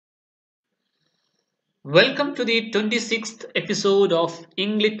Welcome to the 26th episode of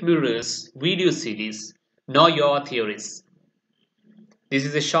English Mirrors video series, Know Your Theories. This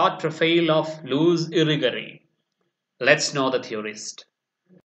is a short profile of Luce Irigaray. Let's know the theorist.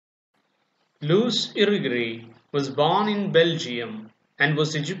 Luce Irigaray was born in Belgium and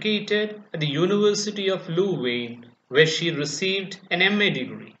was educated at the University of Louvain, where she received an MA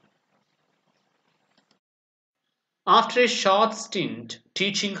degree. After a short stint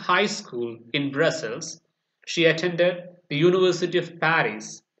teaching high school in Brussels, she attended the University of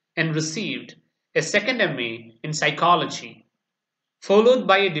Paris and received a second MA in psychology, followed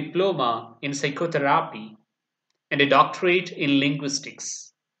by a diploma in psychotherapy and a doctorate in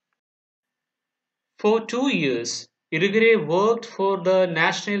linguistics. For 2 years, Irigaray worked for the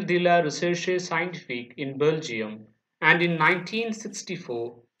National de la Recherche Scientifique in Belgium, and in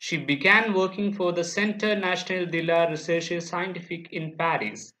 1964 she began working for the Centre National de la Recherche Scientifique in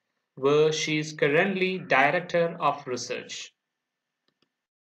Paris, where she is currently Director of Research.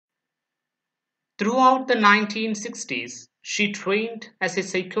 Throughout the 1960s, she trained as a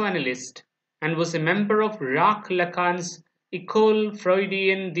psychoanalyst and was a member of Jacques Lacan's École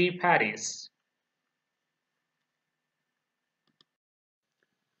Freudienne de Paris.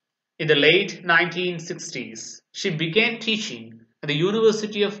 In the late 1960s, she began teaching at the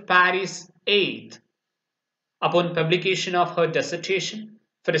University of Paris 8th. Upon publication of her dissertation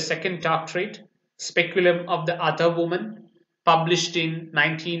for a second doctorate, Speculum of the Other Woman, published in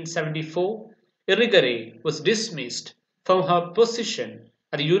 1974, Irigaray was dismissed from her position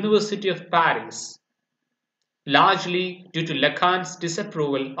at the University of Paris, largely due to Lacan's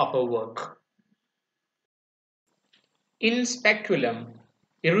disapproval of her work. In Speculum,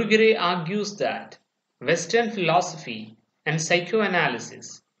 Irigaray argues that Western philosophy and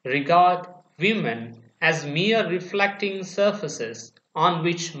psychoanalysis regard women as mere reflecting surfaces on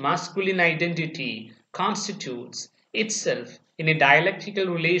which masculine identity constitutes itself in a dialectical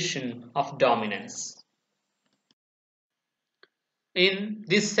relation of dominance. In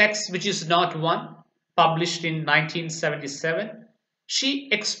This Sex Which Is Not One, published in 1977, she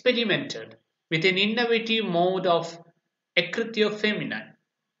experimented with an innovative mode of écriture féminine,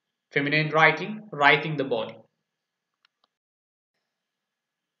 feminine writing the body.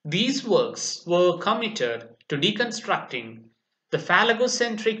 These works were committed to deconstructing the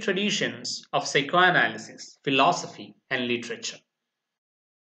phallogocentric traditions of psychoanalysis, philosophy, and literature.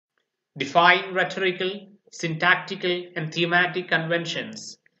 Defying rhetorical, syntactical, and thematic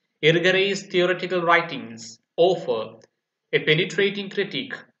conventions, Irigaray's theoretical writings offer a penetrating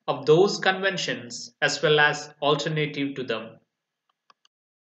critique of those conventions as well as alternative to them.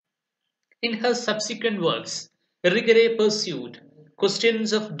 In her subsequent works, Irigaray pursued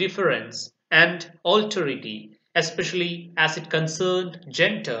questions of difference and alterity, especially as it concerned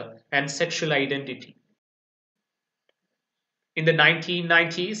gender and sexual identity. In the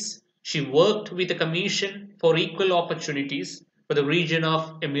 1990s, she worked with the Commission for Equal Opportunities for the region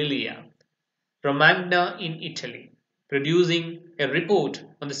of Emilia Romagna in Italy, producing a report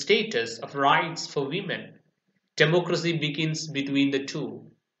on the status of rights for women. Democracy Begins Between the Two,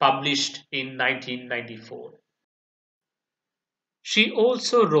 published in 1994. She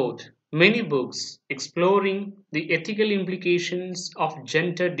also wrote many books exploring the ethical implications of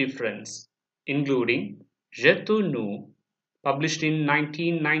gender difference, including Je te nu, published in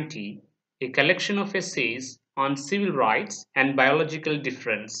 1990, a collection of essays on civil rights and biological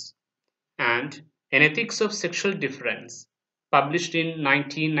difference, and An Ethics of Sexual Difference, published in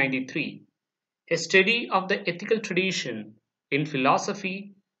 1993, a study of the ethical tradition in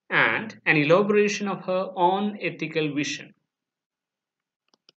philosophy and an elaboration of her own ethical vision.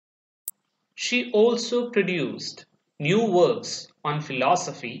 She also produced new works on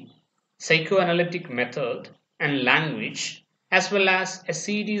philosophy, psychoanalytic method, and language, as well as a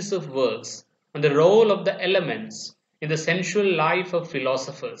series of works on the role of the elements in the sensual life of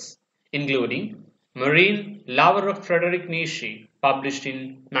philosophers, including Marine Lover of Friedrich Nietzsche, published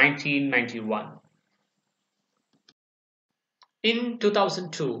in 1991. In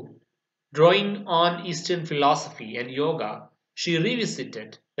 2002, drawing on Eastern philosophy and yoga, she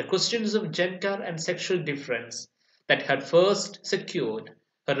revisited the questions of gender and sexual difference that had first secured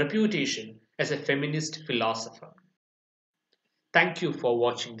her reputation as a feminist philosopher. Thank you for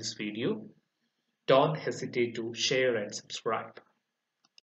watching this video. Don't hesitate to share and subscribe.